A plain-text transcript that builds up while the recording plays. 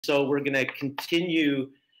So we're going to continue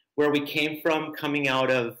where we came from, coming out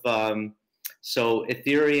of so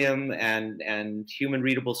Ethereum and human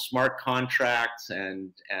readable smart contracts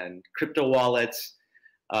and crypto wallets.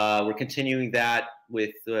 We're continuing that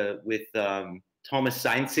with Thomas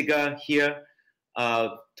Zeinzinger here,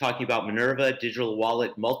 talking about Minerva, digital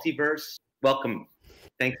wallet, multiverse. Welcome.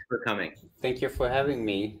 Thanks for coming. Thank you for having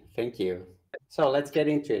me. Thank you. So let's get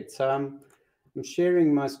into it. So I'm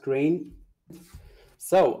sharing my screen.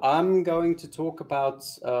 So I'm going to talk about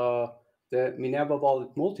the Minerva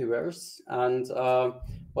wallet multiverse, and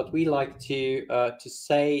what we like to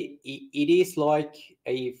say, it is like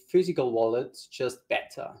a physical wallet, just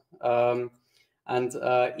better. And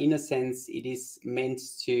in a sense, it is meant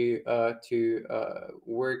to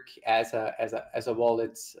work as a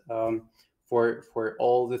wallet for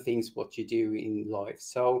all the things what you do in life.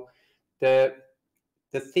 So the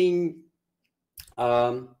thing,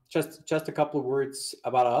 just a couple of words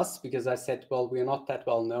about us, because I said, well, we are not that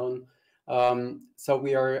well known. So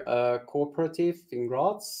we are a cooperative in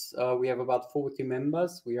Graz. We have about 40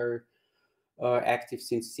 members. We are active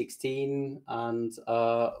since 2016, and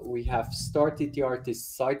we have started the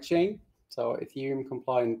artist sidechain, so Ethereum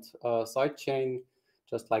compliant sidechain,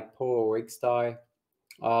 just like Po or XDAI.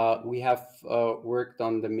 We have worked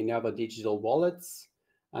on the Minerva digital wallets,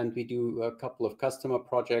 and we do a couple of customer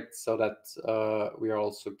projects so that we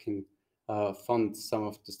also can fund some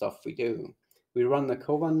of the stuff we do. We run a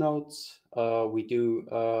Kovan node.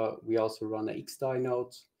 We also run a XDAI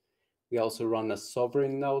node. We also run a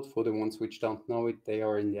sovereign node. For the ones which don't know it, they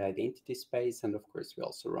are in the identity space. And of course, we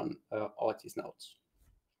also run artist nodes.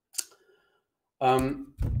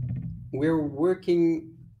 We're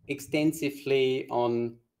working extensively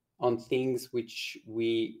on things which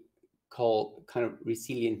we call kind of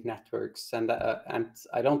resilient networks. And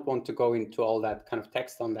I don't want to go into all that kind of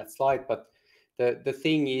text on that slide, but the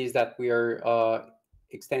thing is that we are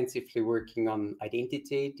extensively working on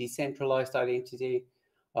identity, decentralized identity.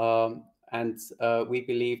 And we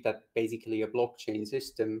believe that basically a blockchain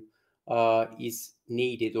system is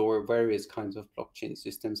needed, or various kinds of blockchain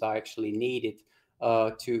systems are actually needed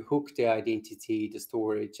to hook the identity, the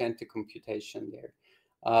storage, and the computation there.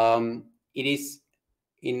 It is,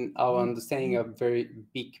 in our understanding, a very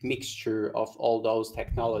big mixture of all those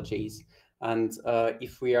technologies. And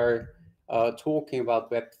if we are talking about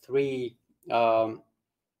Web3,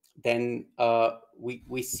 then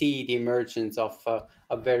we see the emergence of a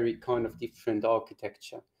very kind of different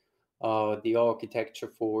architecture, the architecture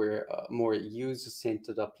for more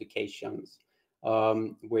user-centered applications,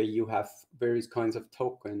 where you have various kinds of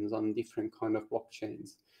tokens on different kind of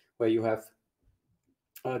blockchains, where you have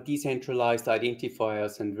decentralized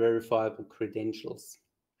identifiers and verifiable credentials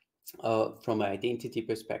from an identity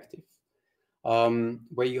perspective,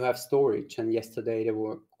 where you have storage. And yesterday there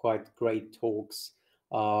were quite great talks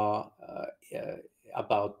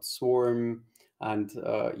about Swarm, and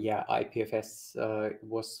IPFS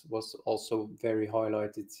was also very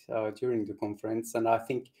highlighted during the conference. And I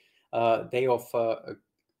think they offer a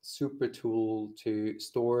super tool to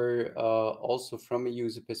store, also from a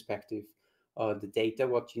user perspective, the data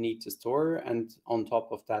what you need to store, and on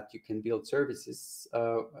top of that you can build services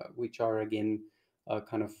which are again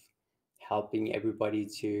kind of helping everybody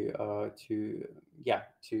to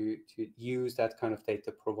use that kind of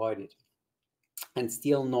data provided, and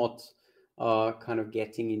still not kind of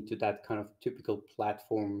getting into that kind of typical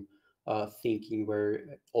platform thinking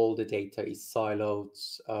where all the data is siloed,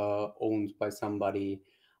 owned by somebody,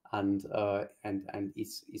 and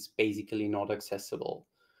is basically not accessible.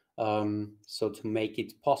 So to make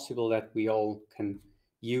it possible that we all can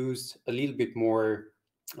use a little bit more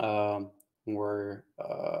of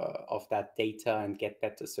that data and get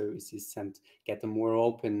better services and get a more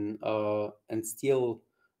open and still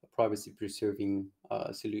privacy preserving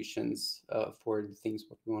solutions for the things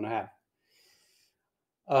what we want to have.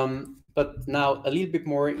 But now a little bit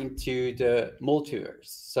more into the multiverse.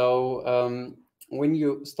 So when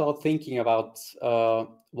you start thinking about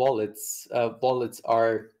wallets, wallets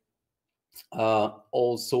are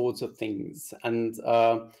all sorts of things,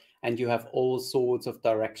 and you have all sorts of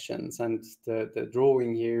directions. And the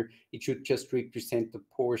drawing here, it should just represent the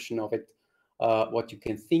portion of it, what you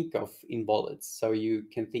can think of in wallets. So you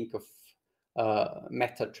can think of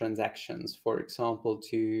meta transactions, for example,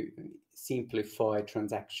 to simplify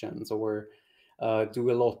transactions, or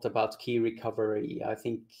do a lot about key recovery. I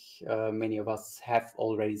think many of us have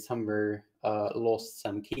already somewhere lost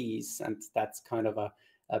some keys, and that's kind of a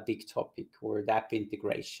big topic. Or app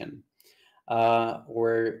integration,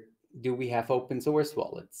 or do we have open source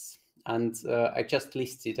wallets? And I just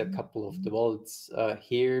listed a couple of the wallets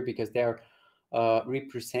here because they're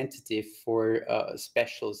representative for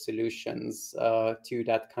special solutions to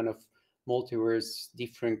that kind of multiverse,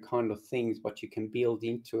 different kind of things what you can build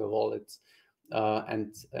into a wallet,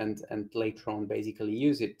 and later on basically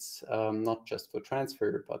use it, not just for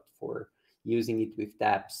transfer, but for using it with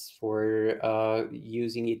dApps, for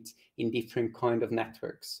using it in different kind of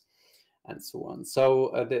networks, and so on.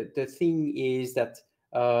 So the thing is that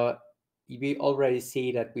we already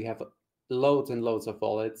see that we have loads and loads of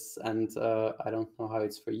wallets, and I don't know how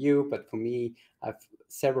it's for you, but for me, I have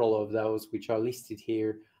several of those which are listed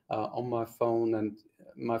here on my phone, and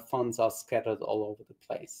my funds are scattered all over the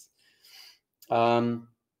place. And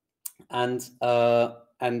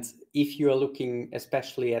if you are looking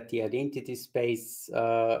especially at the identity space,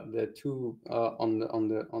 the two on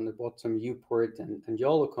the bottom, Uport and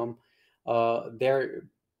Yolocom, they're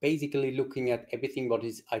basically looking at everything what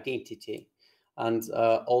is identity, and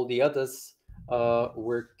all the others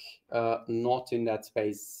work not in that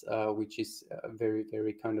space, which is a very,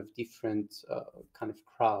 very kind of different kind of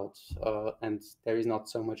crowd, and there is not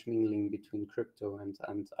so much mingling between crypto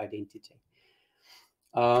and identity.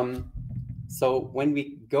 So when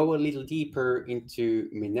we go a little deeper into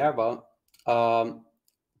Minerva,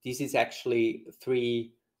 this is actually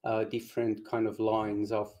three different kind of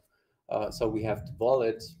lines of, so we have the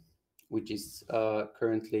wallet, which is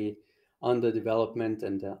currently under development,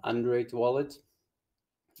 and the Android wallet.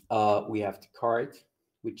 We have the card,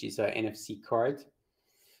 which is an NFC card,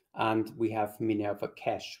 and we have Minerva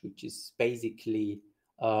Cash, which is basically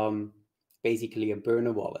a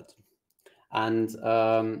burner wallet. And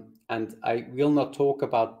I will not talk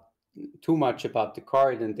about too much about the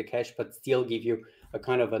card and the cash, but still give you a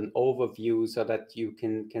kind of an overview so that you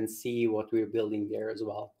can see what we're building there as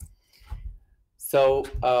well. So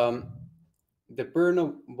the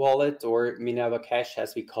burner wallet, or Minerva Cash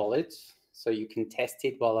as we call it, so you can test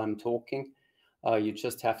it while I'm talking. You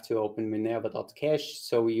just have to open minerva.cash,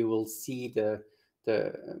 so you will see the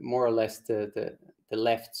more or less the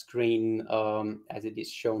left screen as it is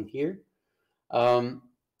shown here.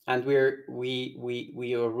 And we are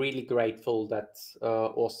really grateful that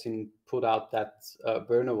Austin put out that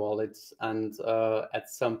burner wallet, and at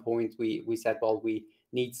some point we said, well, we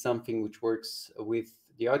need something which works with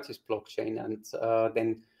the artist blockchain, and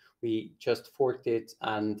then we just forked it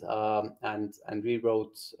and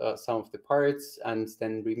rewrote some of the parts, and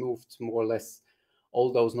then removed more or less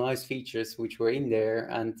all those nice features which were in there,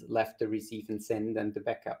 and left the receive and send and the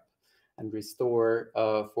backup and restore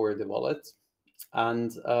for the wallet.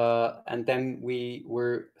 And then we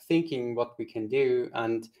were thinking what we can do,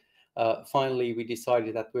 and finally we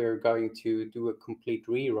decided that we're going to do a complete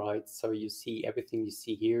rewrite. So you see everything you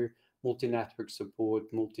see here: multi-network support,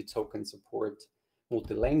 multi-token support,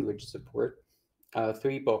 multi-language support,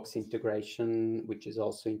 3-box integration, which is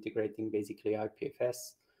also integrating basically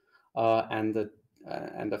IPFS, and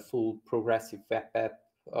a full progressive web app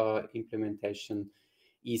implementation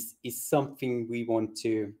is something we want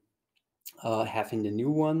to have in the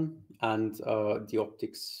new one, and the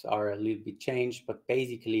optics are a little bit changed, but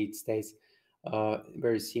basically it stays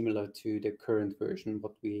very similar to the current version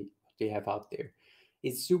what we have out there.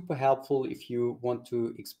 It's super helpful if you want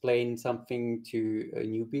to explain something to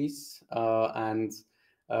newbies, and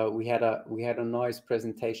we had a nice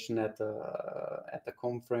presentation at the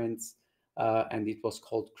conference, and it was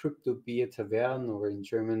called Crypto Bier Tavern, or in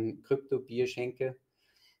German Crypto Bierschenke.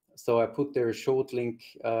 So I put there a short link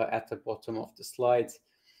at the bottom of the slides,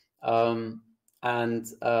 and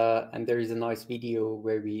there is a nice video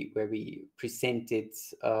where we presented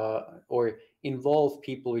or involve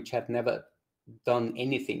people which had never done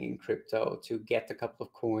anything in crypto to get a couple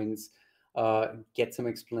of coins, get some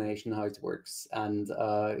explanation how it works, and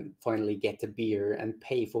finally get a beer and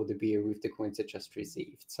pay for the beer with the coins I just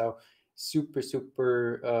received. So super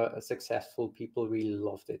successful. People really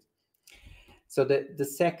loved it. So the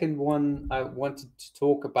second one I wanted to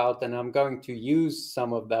talk about, and I'm going to use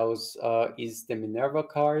some of those, is the Minerva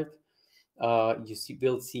card.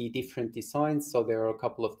 We'll see different designs. So there are a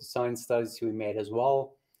couple of design studies we made as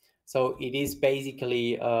well. So it is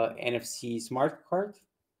basically NFC smart card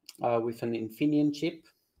with an Infineon chip.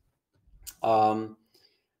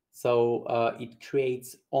 So it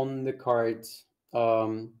creates on the card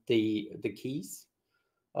the keys.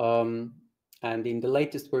 And in the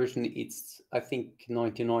latest version, it's, I think,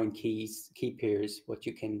 99 key pairs what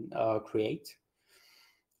you can create.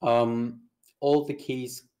 All the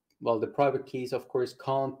keys, well, the private keys, of course,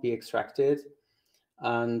 can't be extracted,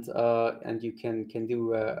 and you can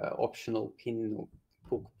do optional PIN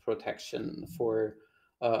book protection for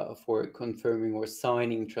confirming or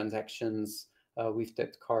signing transactions with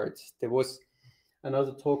that card. There was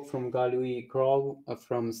another talk from Guy-Louis Grau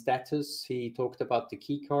from Status. He talked about the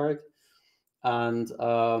key card, and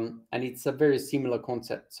it's a very similar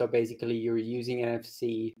concept. So basically, you're using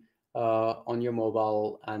NFC on your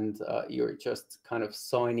mobile, and you're just kind of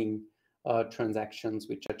signing transactions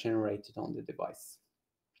which are generated on the device.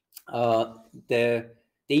 The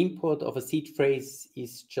import of a seed phrase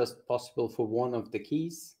is just possible for one of the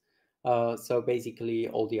keys. So basically,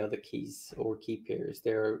 all the other keys or key pairs,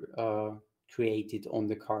 they're created on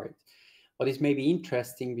the card. What is maybe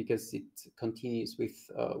interesting, because it continues with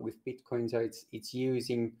Bitcoin, so it's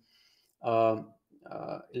using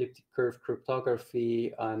elliptic curve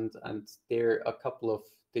cryptography, and there are a couple of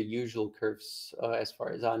the usual curves as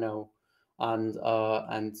far as I know,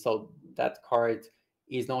 and so that card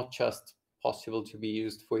is not just possible to be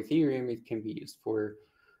used for Ethereum; it can be used for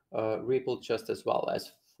Ripple just as well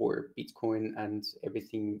as for Bitcoin and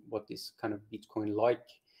everything what is kind of Bitcoin-like.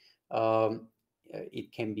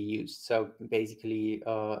 It can be used. So basically,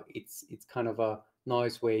 it's kind of a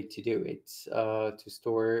nice way to do it, to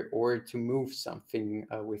store or to move something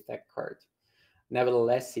with that card.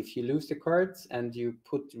 Nevertheless, if you lose the cards and you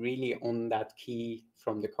put really on that key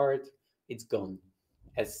from the card, it's gone,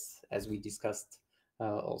 as we discussed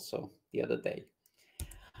also the other day.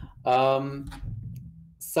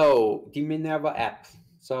 So the Minerva app.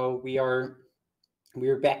 So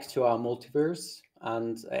we're back to our multiverse,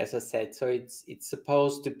 and as I said, so it's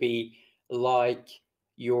supposed to be like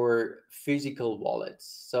your physical wallets.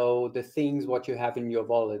 So the things what you have in your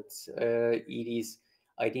wallet, it is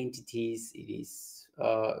identities, it is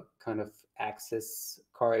kind of access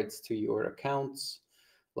cards to your accounts,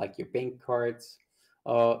 like your bank cards,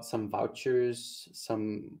 some vouchers,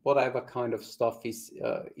 some whatever kind of stuff is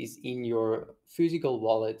in your physical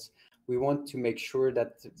wallet. We want to make sure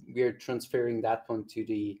that we're transferring that one to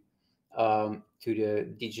the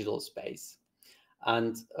digital space.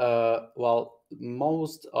 And well,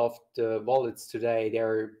 most of the wallets today,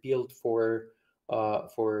 they're built for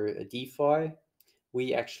DeFi.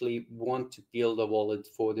 We actually want to build a wallet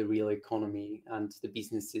for the real economy and the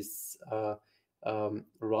businesses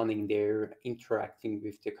running there, interacting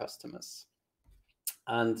with the customers.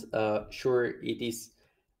 And sure, it is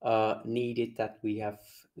needed that we have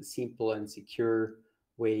a simple and secure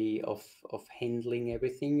way of handling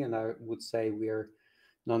everything. And I would say we are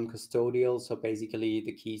non-custodial. So basically,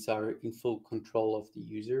 the keys are in full control of the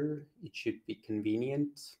user. It should be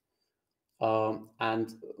convenient.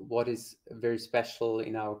 And what is very special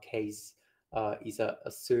in our case is a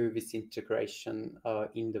service integration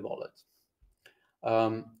in the wallet.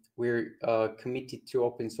 We're committed to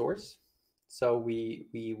open source, so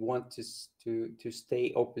we want to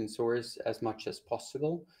stay open source as much as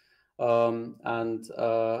possible, and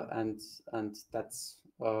that's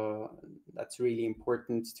really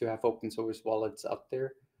important to have open source wallets out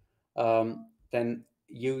there. Then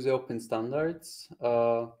use open standards,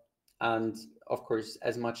 and of course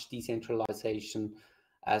as much decentralization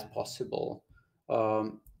as possible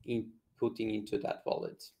in putting into that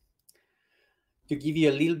wallet. To give you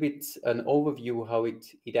a little bit an overview how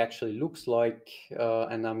it actually looks like,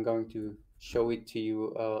 and I'm going to show it to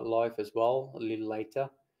you live as well a little later.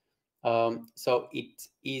 So it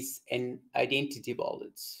is an identity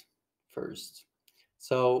wallet first.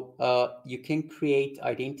 So you can create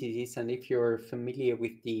identities, and if you're familiar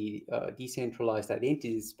with the decentralized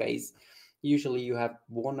identity space, usually you have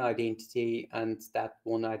one identity, and that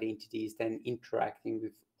one identity is then interacting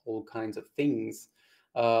with all kinds of things.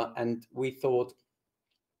 And we thought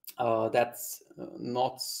that's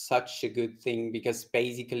not such a good thing, because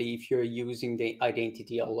basically if you're using the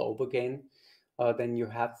identity all over again, then you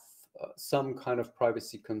have some kind of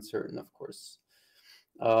privacy concern, of course.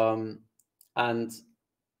 And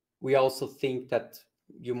we also think that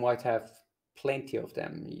you might have plenty of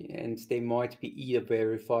them, and they might be either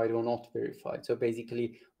verified or not verified. So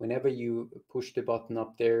basically, whenever you push the button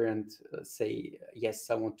up there and say, yes,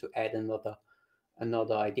 I want to add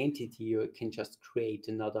another identity, you can just create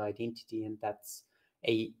another identity, and that's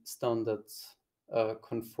a standard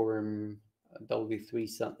conform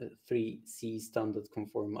W3C standard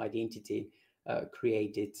conform identity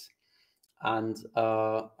created, and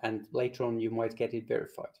later on you might get it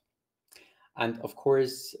verified. And of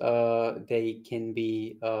course, they can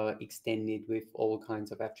be extended with all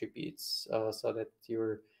kinds of attributes, so that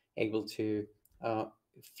you're able to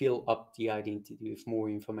fill up the identity with more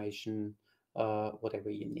information, whatever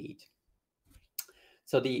you need.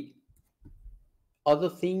 So the other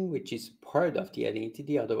thing, which is part of the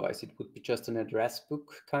identity, otherwise it would be just an address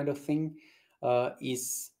book kind of thing,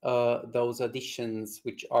 is those additions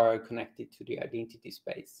which are connected to the identity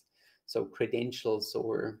space. So credentials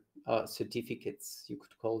or certificates. You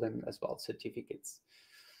could call them as well certificates.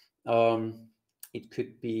 It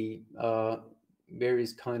could be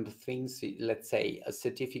various kind of things. Let's say a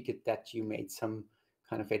certificate that you made some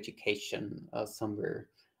kind of education somewhere,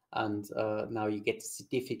 and now you get a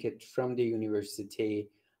certificate from the university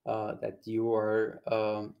that you are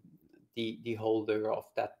the holder of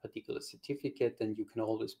that particular certificate, and you can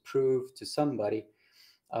always prove to somebody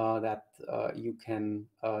that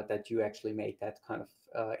that you actually made that kind of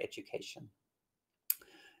education.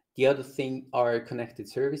 The other thing are connected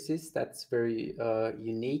services. That's very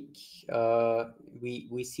unique.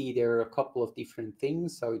 We see there are a couple of different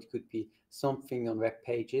things. So it could be something on web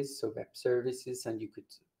pages, so web services, and you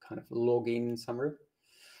could kind of log in somewhere.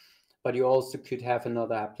 But you also could have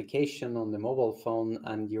another application on the mobile phone,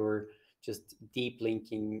 and you're just deep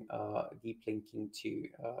linking to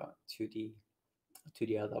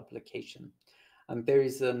the other application. And there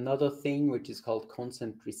is another thing which is called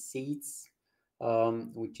consent receipts,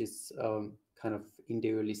 which is kind of in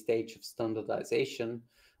the early stage of standardization.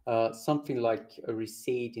 Something like a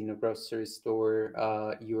receipt in a grocery store.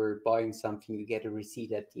 You're buying something, you get a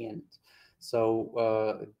receipt at the end.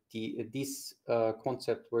 So this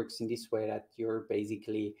concept works in this way, that you're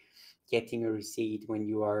basically getting a receipt when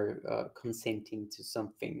you are consenting to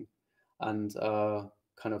something, and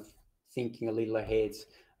kind of thinking a little ahead.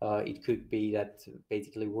 It could be that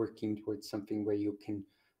basically working towards something where you can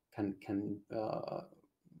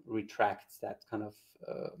retract that kind of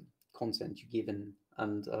consent you given,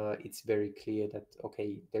 and it's very clear that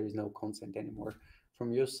okay, there is no consent anymore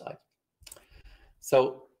from your side.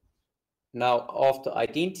 So now after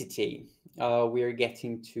identity, we are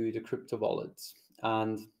getting to the crypto wallets,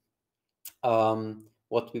 and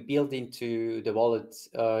what we build into the wallet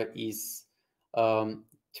is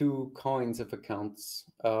two kinds of accounts,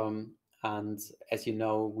 and as you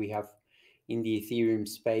know, we have in the Ethereum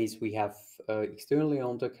space, we have externally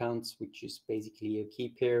owned accounts, which is basically a key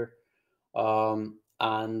pair, and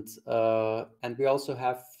we also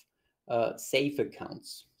have safe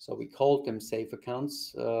accounts. So we call them safe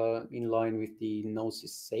accounts in line with the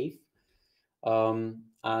Gnosis safe,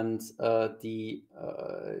 and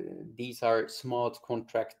these are smart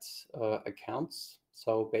contract accounts.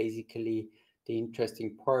 So basically, the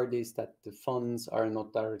interesting part is that the funds are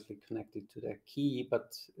not directly connected to the key,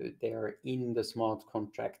 but they are in the smart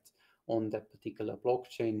contract on that particular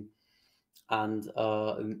blockchain, and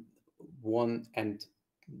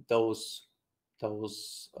those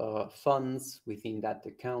funds within that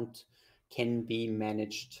account can be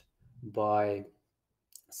managed by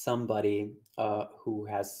somebody who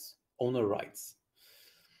has owner rights,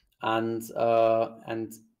 and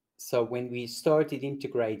so when we started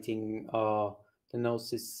integrating the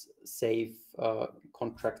Gnosis Safe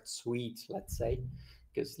contract suite, let's say,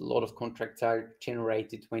 because a lot of contracts are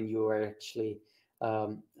generated when you are actually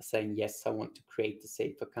saying, yes, I want to create a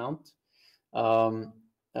safe account.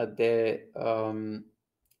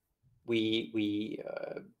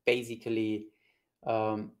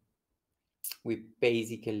 We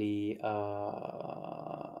basically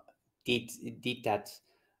did that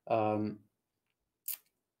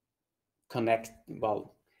connect.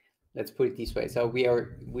 Well, let's put it this way. So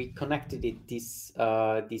we connected these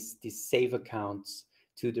safe accounts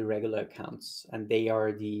to the regular accounts, and they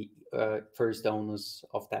are the first owners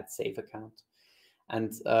of that safe account.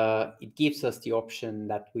 And it gives us the option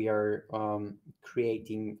that we are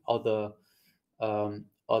creating other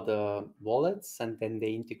wallets, and then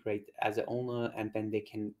they integrate as an owner, and then they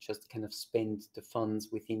can just kind of spend the funds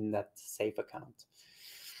within that safe account.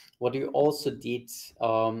 What we also did,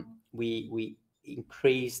 we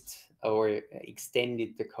increased or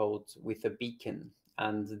extended the code with a beacon,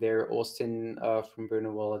 and there Austin from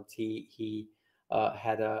Burner Wallet, he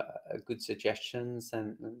had a good suggestions,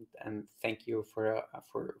 and thank you for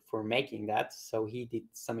making that. So he did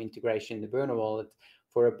some integration in the Burner Wallet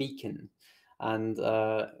for a beacon, and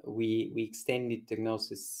we extended the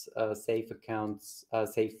Gnosis safe accounts,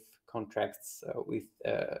 safe contracts with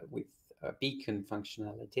beacon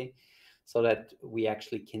functionality, so that we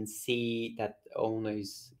actually can see that the owner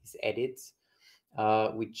is added,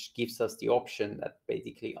 which gives us the option that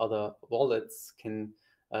basically other wallets can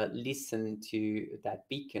listen to that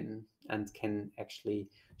beacon and can actually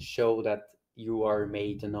show that you are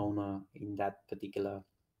made an owner in that particular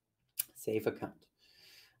safe account,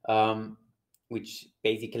 which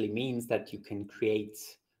basically means that you can create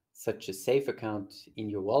such a safe account in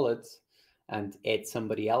your wallet and add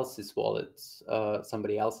somebody else's wallet,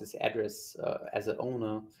 somebody else's address as an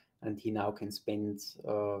owner, and he now can spend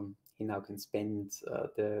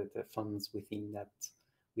the funds within that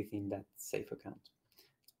safe account.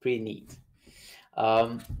 Pretty neat.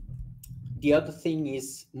 The other thing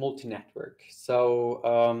is multi-network. So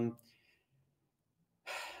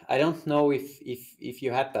I don't know if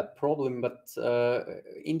you had that problem, but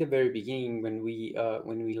in the very beginning, when we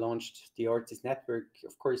launched the artist network,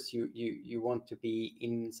 of course you want to be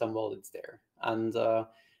in some wallets there, and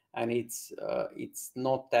it's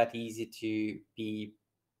not that easy to be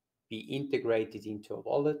integrated into a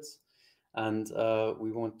wallet, and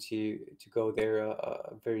we want to go there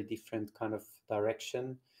a very different kind of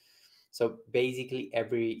direction. So basically,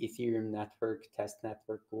 every Ethereum network, test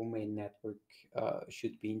network, or main network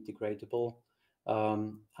should be integratable,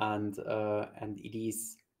 and it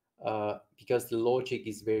is because the logic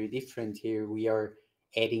is very different here. We are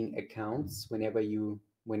adding accounts whenever you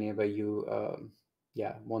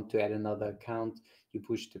yeah, want to add another account. You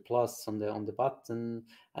push the plus on the button,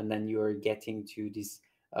 and then you are getting to this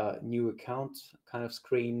new account kind of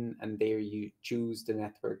screen, and there you choose the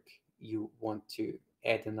network you want to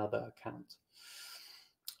add another account.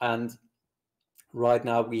 And right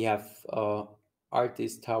now we have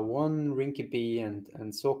Artist Tau1, Rinkipi,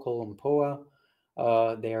 and Sokol and Poa.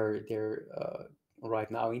 They're right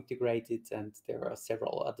now integrated, and there are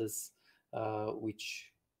several others which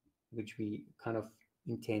we kind of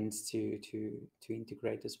intend to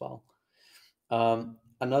integrate as well.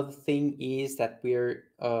 Another thing is that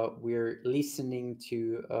we're listening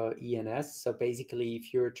to ENS. So basically,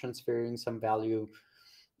 if you're transferring some value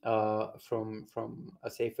from a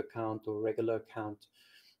safe account or regular account,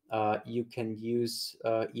 you can use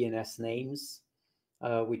ENS names,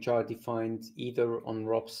 which are defined either on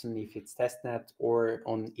Robson if it's testnet or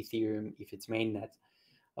on Ethereum if it's mainnet,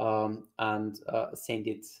 and send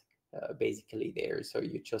it basically there. So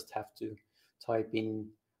you just have to type in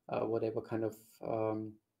whatever kind of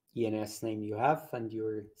ENS name you have, and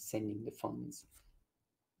you're sending the funds.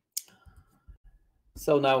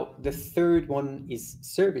 So now the third one is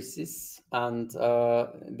services, and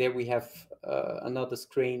there we have another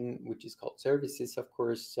screen which is called services, of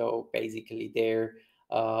course. So basically there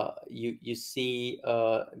you see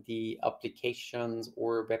the applications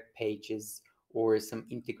or web pages or some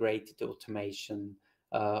integrated automation,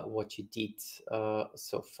 what you did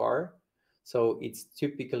so far. So it's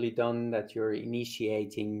typically done that you're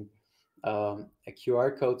initiating a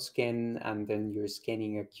QR code scan, and then you're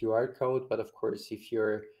scanning a QR code. But of course, if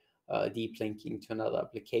you're deep linking to another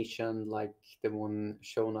application like the one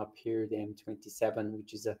shown up here, the M27,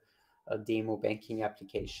 which is a demo banking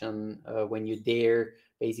application, when you there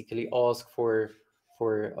basically ask for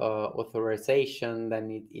authorization,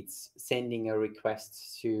 then it's sending a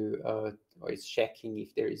request to or it's checking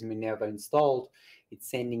if there is Minerva installed. It's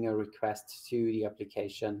sending a request to the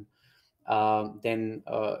application. Then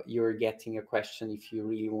you're getting a question if you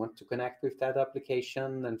really want to connect with that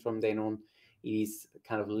application, and from then on it is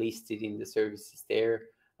kind of listed in the services there.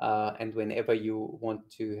 And whenever you want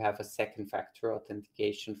to have a second factor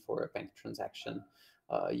authentication for a bank transaction,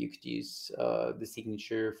 you could use the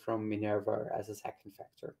signature from Minerva as a second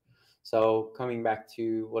factor. So coming back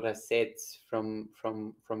to what I said from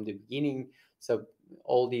the beginning, so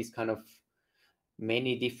all these kind of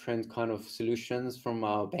many different kind of solutions from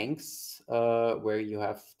our banks, where you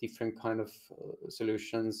have different kind of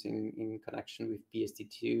solutions in connection with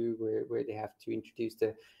PSD2, where they have to introduce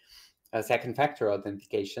the second factor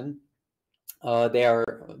authentication. They're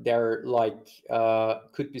like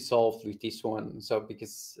could be solved with this one. So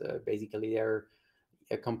because basically they're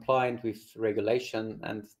compliant with regulation,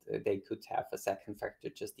 and they could have a second factor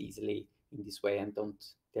just easily in this way, and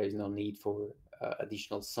there is no need for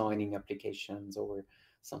additional signing applications or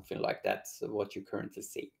something like that, so what you currently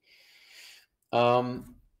see.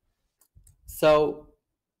 So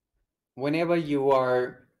whenever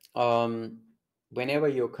you're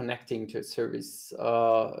connecting to a service,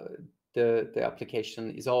 the application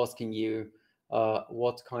is asking you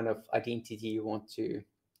what kind of identity you want to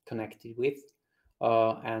connect it with.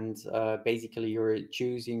 And basically you're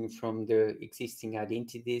choosing from the existing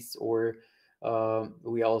identities, or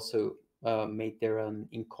we also made there an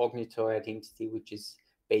incognito identity, which is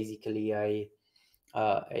basically a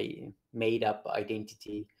made-up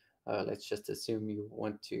identity. Let's just assume you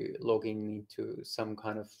want to log in into some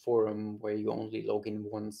kind of forum where you only log in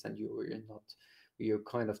once, and you're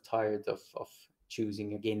kind of tired of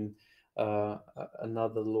choosing again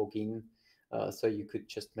another login, so you could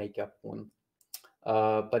just make up one.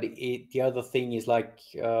 But the other thing is, like,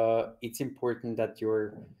 it's important that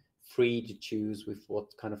you're free to choose with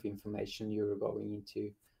what kind of information you're going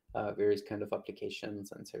into various kind of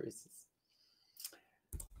applications and services.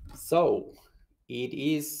 So it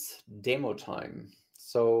is demo time.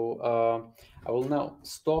 So I will now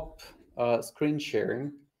stop screen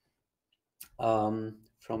sharing.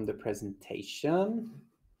 from the presentation.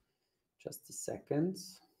 Just a second.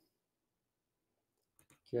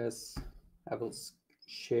 Yes, I will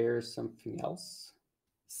share something else.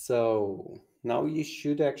 So now you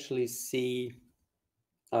should actually see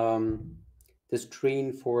the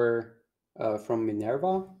screen for from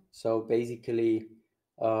Minerva. So basically,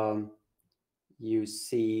 you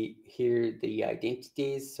see here the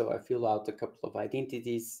identities. So I fill out a couple of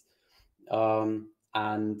identities, and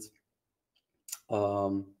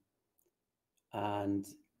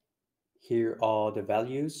here are the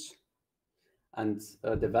values. And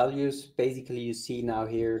the values, basically, you see now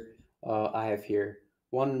here, I have here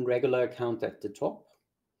one regular account at the top.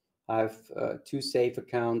 I have two safe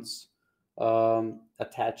accounts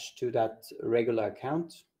attached to that regular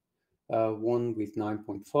account, one with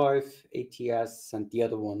 9.5 ATS and the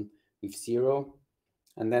other one with 0.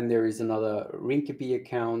 And then there is another Rinkeby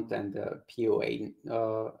account and a POA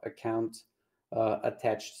account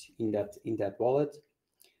attached in that wallet.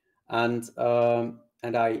 And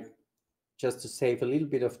I, just to save a little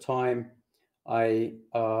bit of time, I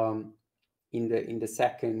in the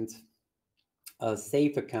second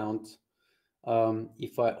save account,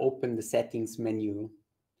 if I open the settings menu,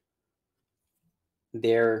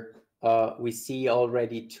 there we see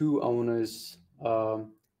already two owners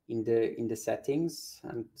in the settings,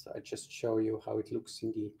 and I just show you how it looks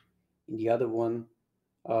in the other one.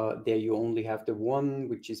 There you only have the one,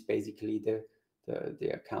 which is basically the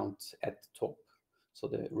account at the top, so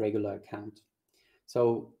the regular account.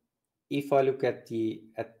 So if I look at the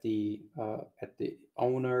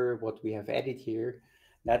owner, what we have added here,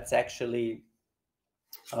 that's actually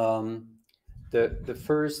the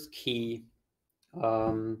first key,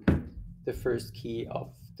 the first key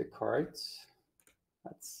of the cards.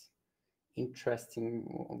 That's interesting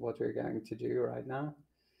what we're going to do right now.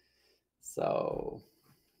 So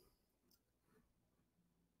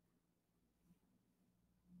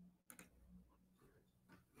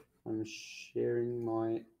I'm sharing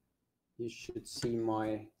my, you should see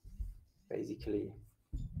my, basically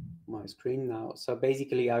my screen now. So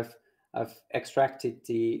basically I've extracted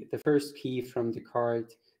the first key from the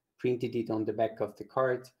card, printed it on the back of the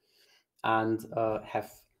card, and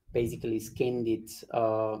have basically scanned it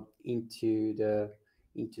into the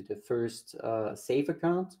first save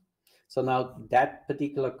account. So now that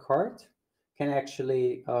particular card can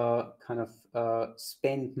actually kind of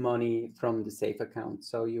spend money from the save account.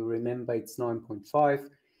 So you remember it's 9.5,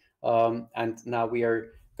 and now we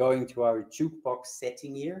are going to our jukebox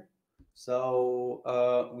setting here. So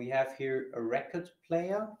we have here a record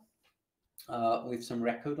player with some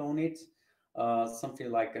record on it,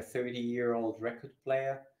 something like a 30-year-old record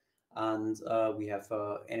player. And we have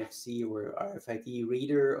a NFC or RFID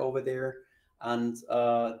reader over there, and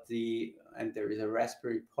there is a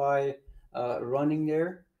Raspberry Pi running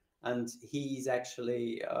there, and he is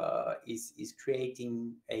actually is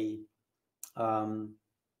creating a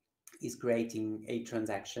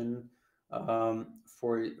transaction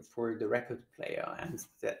for the record player, and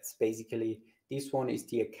that's basically, this one is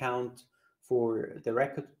the account for the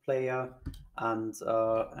record player, and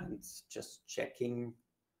just checking.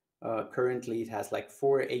 Currently, it has like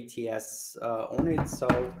 4 ATS on it.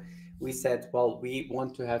 So we said, well, we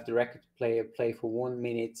want to have the record player play for 1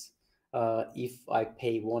 minute if I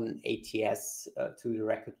pay 1 ATS to the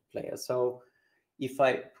record player. So if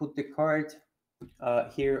I put the card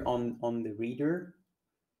here on the reader,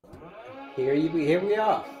 here we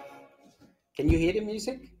are. Can you hear the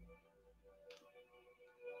music?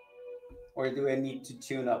 Or do I need to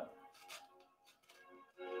tune up?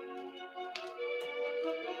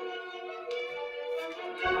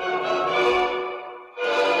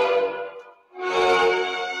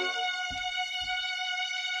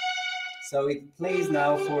 So it plays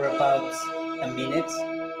now for about a minute,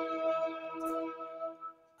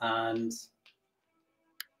 and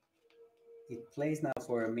it plays now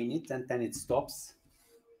for a minute, and then it stops.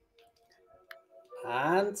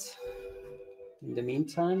 And in the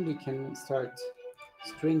meantime, we can start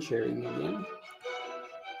screen sharing again.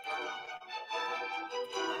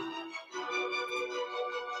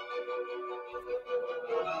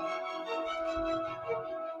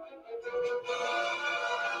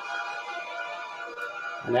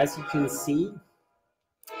 And as you can see,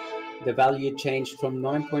 the value changed from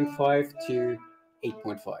 9.5 to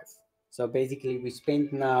 8.5. So basically, we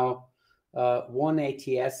spent now 1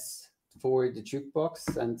 ATS for the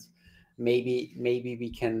jukebox, and maybe we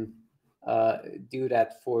can do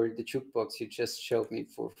that for the jukebox you just showed me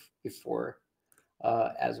before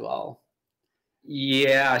as well.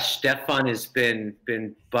 Yeah, Stefan has been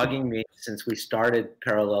bugging me since we started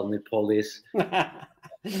Parallele Nepolis.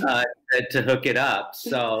 to hook it up.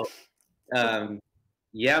 So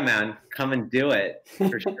yeah, man, come and do it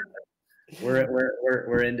for sure.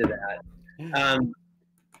 We're into that.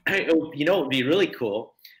 You know, what would be really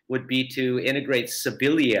cool would be to integrate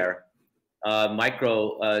Sibilier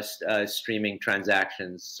micro streaming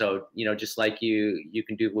transactions. So, you know, just like you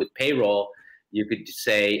can do with payroll, you could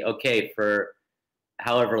say, okay, for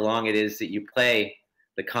however long it is that you play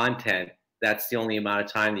the content, that's the only amount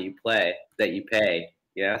of time that you pay.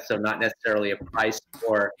 Yeah. So not necessarily a price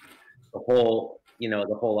for the whole, you know,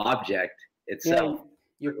 the whole object itself.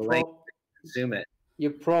 Yeah, the length consume it. you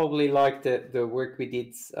probably like the work we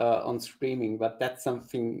did on streaming, but that's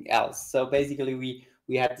something else. So basically we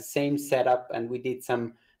had the same setup, and we did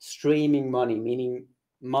some streaming money, meaning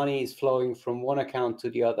money is flowing from one account to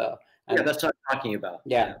the other. And yeah, that's what I'm talking about.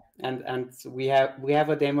 Yeah, and we have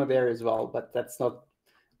a demo there as well, but that's not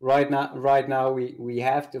right now. Right now we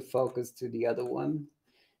have to focus to the other one.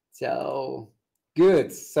 So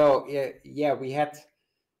good. So yeah, we had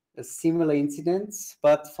a similar incidents,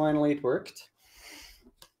 but finally it worked.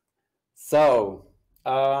 So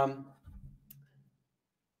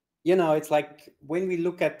you know, it's like when we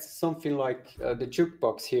look at something like the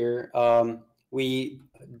jukebox here, we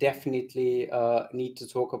definitely need to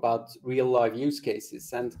talk about real life use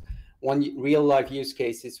cases. And one real life use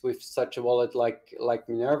case is with such a wallet like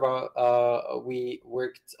Minerva. We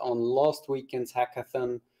worked on last weekend's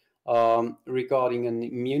hackathon regarding an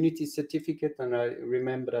immunity certificate, and I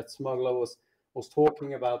remember that Smuggler was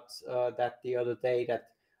talking about that the other day, that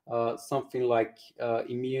something like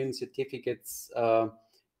immune certificates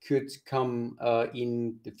could come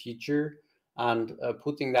in the future, and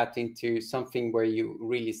putting that into something where you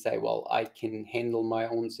really say, well, I can handle my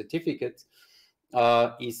own certificate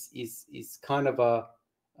is kind of a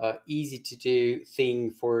easy to do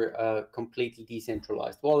thing for a completely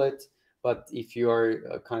decentralized wallet. But if you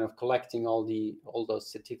are kind of collecting all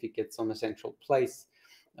those certificates on a central place,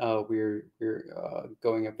 we're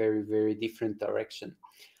going a very different direction.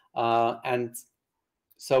 And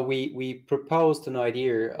so we proposed an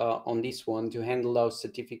idea on this one to handle those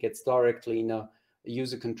certificates directly in a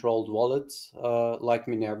user-controlled wallet like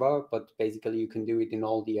Minerva, but basically you can do it in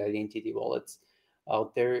all the identity wallets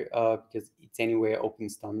out there because it's anyway open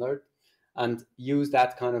standard, and use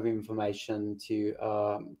that kind of information to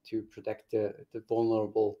protect the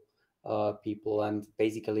vulnerable people, and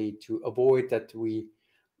basically to avoid that we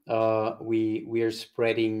are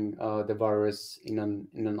spreading the virus in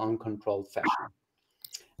an uncontrolled fashion.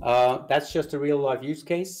 That's just a real life use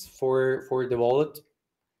case for the wallet,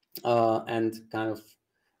 and kind of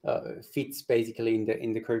fits basically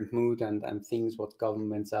in the current mood and things what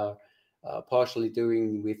governments are partially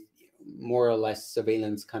doing with more or less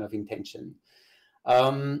surveillance kind of intention.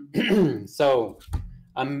 So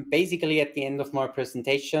I'm basically at the end of my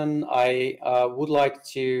presentation. I would like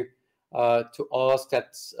to ask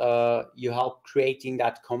that you help creating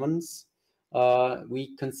that commons.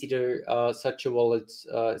 We consider such a wallet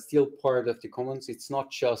still part of the commons. It's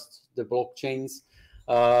not just the blockchains.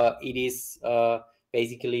 It is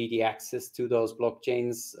basically the access to those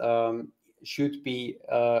blockchains should be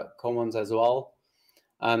commons as well.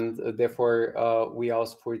 And therefore we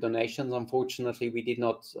ask for donations. Unfortunately, we did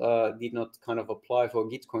not kind of apply for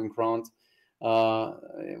Gitcoin grant.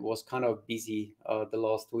 It was kind of busy the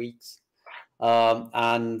last weeks. But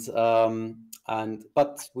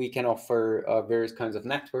we can offer various kinds of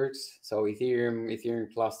networks. So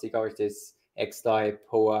Ethereum Classic, Artis, XDAI,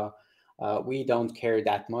 POA. We don't care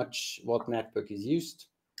that much what network is used,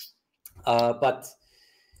 but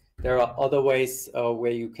there are other ways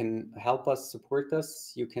where you can help us, support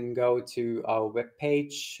us. You can go to our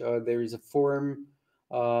webpage. There is a form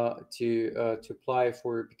to apply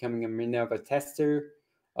for becoming a Minerva tester.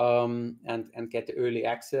 And get early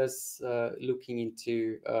access, looking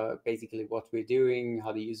into basically what we're doing,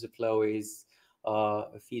 how the user flow is,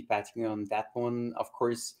 feedbacking on that one. Of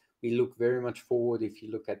course, we look very much forward if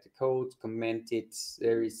you look at the code, comment it.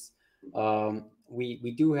 There is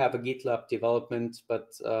we do have a GitLab development,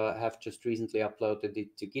 but have just recently uploaded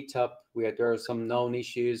it to GitHub. There are some known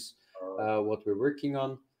issues what we're working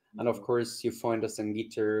on, and of course you find us on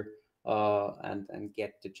Gitter and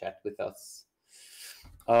get to chat with us.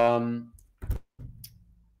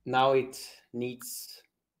 Now it needs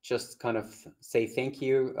just kind of say thank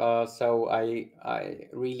you. So I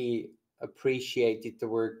really appreciated the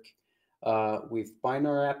work with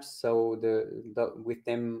Binary Apps. So with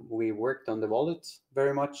them we worked on the wallet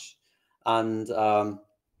very much, and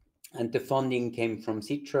the funding came from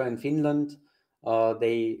Citra in Finland.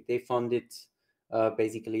 They funded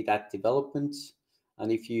basically that development.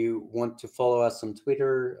 And if you want to follow us on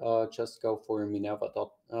Twitter, just go for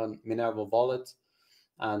Minerva Wallet.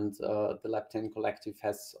 And the Lab 10 Collective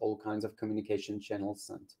has all kinds of communication channels,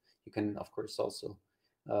 and you can, of course, also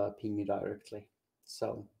ping me directly.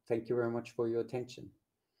 So thank you very much for your attention.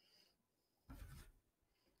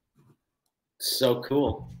 So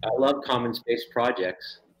cool. I love commons-based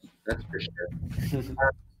projects. That's for sure.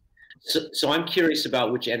 So I'm curious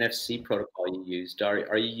about which NFC protocol you used.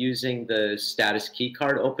 Are you using the status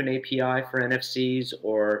keycard open API for NFCs,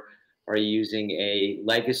 or are you using a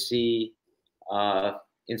legacy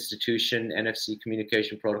institution NFC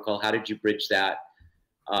communication protocol? How did you bridge that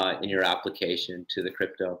in your application to the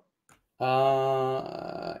crypto?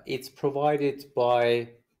 It's provided by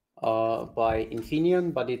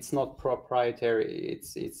Infineon, but it's not proprietary.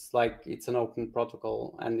 It's like it's an open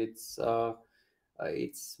protocol, and it's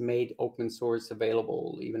made open source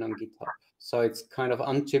available even on GitHub. So it's kind of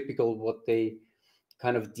untypical what they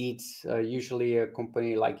kind of did. Usually a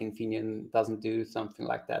company like Infineon doesn't do something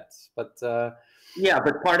like that. But yeah,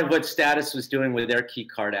 but part of what Status was doing with their key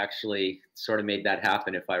card actually sort of made that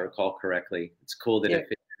happen, if I recall correctly. It's cool that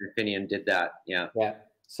Infineon did that. Yeah. Yeah.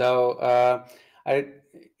 So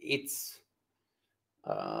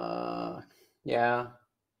yeah,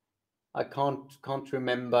 I can't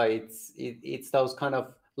remember. It's those kind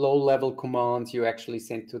of low level commands you actually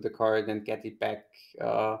send to the card and get it back.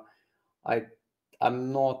 I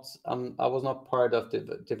was not part of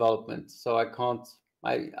the development, so I can't.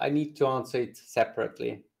 I need to answer it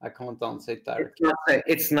separately. I can't answer it directly.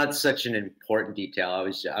 It's not such an important detail. I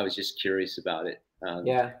was just curious about it.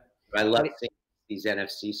 Yeah, I love seeing these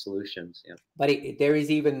NFC solutions. Yeah. But there is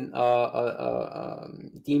even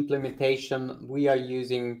the implementation we are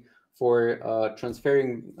using for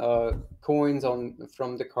transferring coins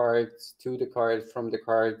from the cards to the card, from the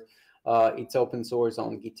card. It's open source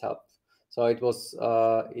on GitHub, so it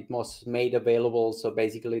was made available. So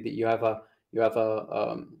basically, you have a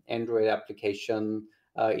Android application.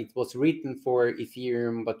 It was written for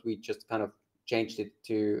Ethereum, but we just kind of changed it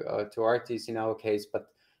to Artis in our case. But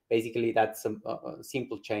basically, that's a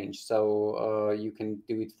simple change. So you can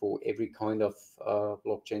do it for every kind of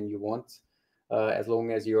blockchain you want. As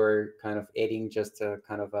long as you're kind of adding just a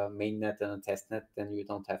kind of a mainnet and a testnet, then you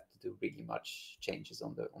don't have to do really much changes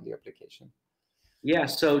on the application. Yeah.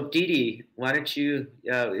 So Didi, why don't you?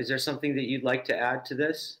 Is there something that you'd like to add to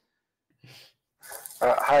this?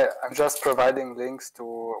 Hi, I'm just providing links to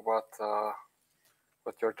what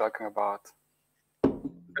you're talking about.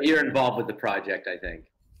 You're involved with the project, I think.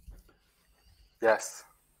 Yes,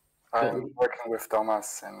 I'm working with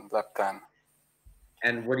Thomas in Lab 10.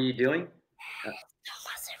 And what are you doing?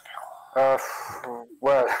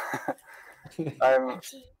 Well, I'm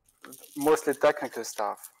mostly technical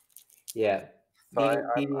stuff. Yeah, so I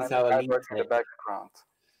work in the background.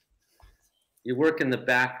 You work in the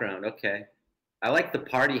background, okay. I like the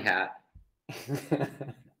party hat.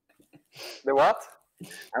 The what?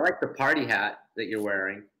 I like the party hat that you're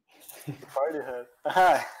wearing. Party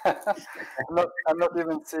hat. I'm not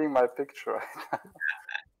even seeing my picture right now.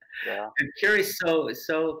 Yeah. I'm curious. So,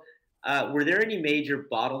 were there any major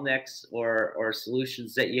bottlenecks or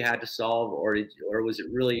solutions that you had to solve, or was it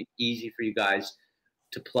really easy for you guys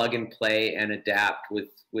to plug and play and adapt with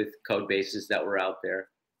code bases that were out there?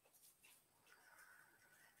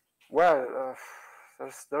 Well,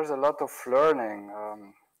 there's a lot of learning.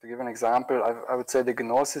 To give an example, I would say the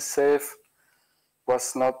Gnosis safe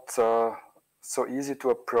was not so easy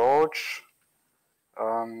to approach.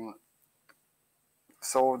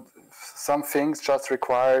 So some things just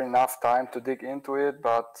require enough time to dig into it,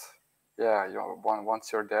 but yeah,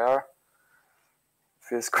 once you're there, it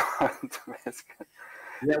feels good.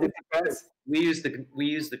 Yeah, we use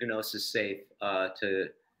the Gnosis safe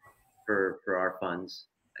for our funds,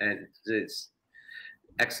 and it's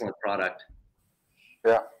excellent product.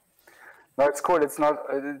 Yeah. No, it's cool. It's not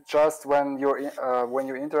just when you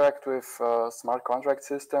interact with smart contract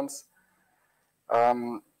systems.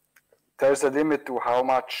 There's a limit to how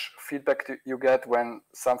much feedback you get when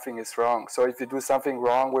something is wrong. So if you do something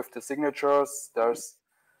wrong with the signatures, there's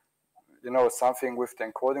something with the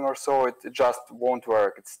encoding or so, it just won't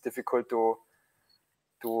work. It's difficult to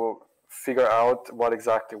figure out what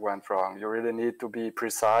exactly went wrong. You really need to be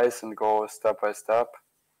precise and go step by step.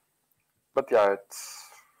 But yeah,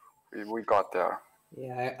 we got there.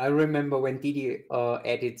 Yeah, I remember when Didi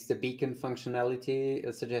added the beacon functionality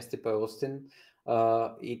suggested by Austin.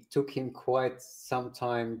 It took him quite some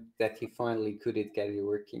time that he finally could get it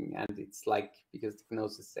working, and it's like because the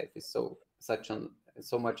Gnosis safe is so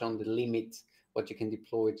much on the limit what you can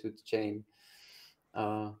deploy to the chain.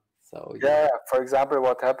 So yeah, for example,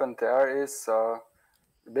 what happened there is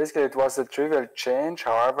basically it was a trivial change.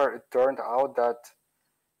 However, it turned out that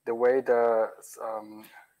the way the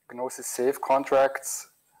Gnosis safe contracts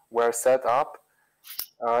were set up,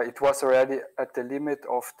 it was already at the limit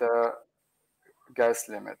of the gas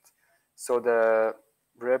limit. So the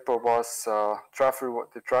repo was the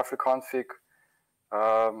truffle config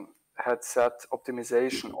had set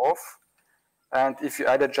optimization off, and if you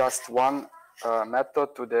added just one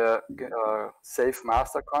method to the safe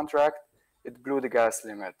master contract, it blew the gas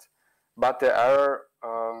limit. But the error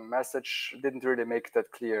message didn't really make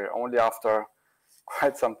that clear. Only after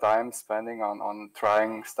quite some time spending on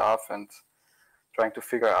trying stuff and trying to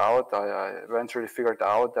figure out, I eventually figured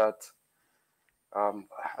out that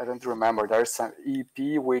I don't remember. There's some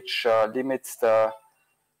EP which limits the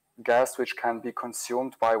gas which can be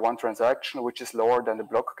consumed by one transaction, which is lower than the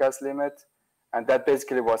block gas limit, and that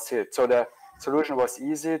basically was it. So the solution was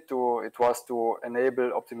easy it was to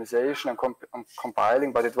enable optimization and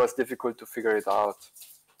compiling, but it was difficult to figure it out.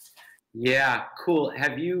 Yeah, cool.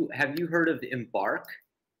 Have you heard of Embark?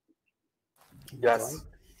 Yes.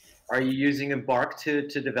 Are you using Embark to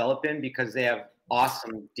develop in? Because they have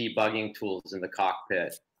awesome debugging tools in the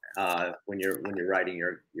cockpit when you're writing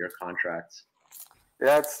your contracts.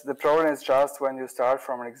 Yeah, the problem is just when you start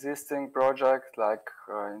from an existing project, like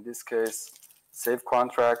in this case, safe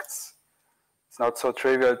contracts, it's not so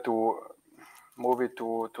trivial to move it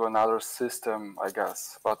to another system, I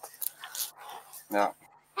guess. But yeah.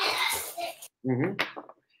 Mm-hmm.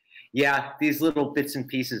 Yeah, these little bits and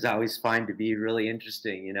pieces I always find to be really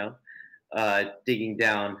interesting, you know, digging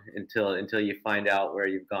down until you find out where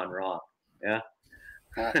you've gone wrong. Yeah.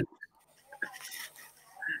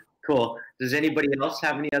 Cool. Does anybody else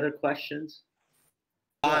have any other questions?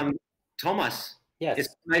 Thomas, yes.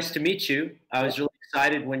 It's nice to meet you. I was really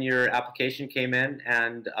excited when your application came in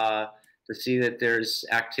and to see that there's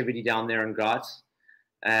activity down there in Graz,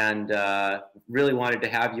 and really wanted to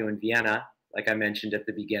have you in Vienna, like I mentioned at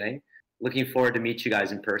the beginning. Looking forward to meet you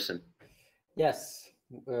guys in person. Yes,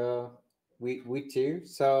 we too.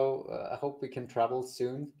 So I hope we can travel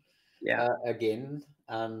soon. Yeah. Again,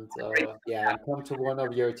 and yeah, and come to one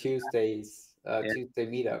of your Tuesday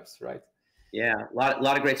meetups, right? Yeah, a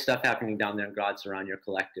lot of great stuff happening down there in Graz around your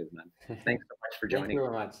collective, man. Thanks so much for joining. Thank you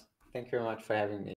very much. Thank you very much for having me.